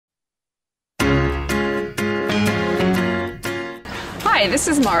Hi, this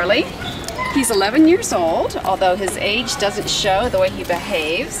is Marley. He's 11 years old, although his age doesn't show the way he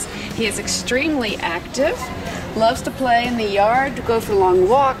behaves. He is extremely active, loves to play in the yard, go for long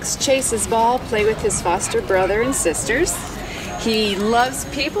walks, chase his ball, play with his foster brother and sisters. He loves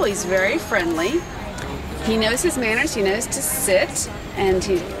people, he's very friendly. He knows his manners, he knows to sit, and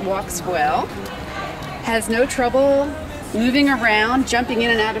he walks well. Has no trouble moving around, jumping in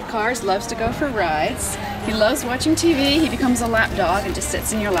and out of cars, loves to go for rides. He loves watching TV. He becomes a lap dog and just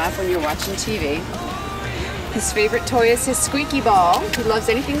sits in your lap when you're watching TV. His favorite toy is his squeaky ball. He loves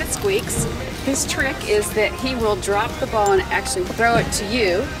anything that squeaks. His trick is that he will drop the ball and actually throw it to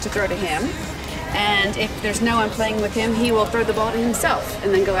you to throw to him. And if there's no one playing with him, he will throw the ball to himself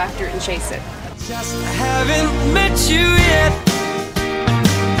and then go after it and chase it. Just haven't met you yet.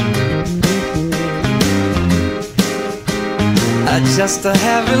 I just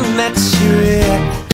haven't met you yet.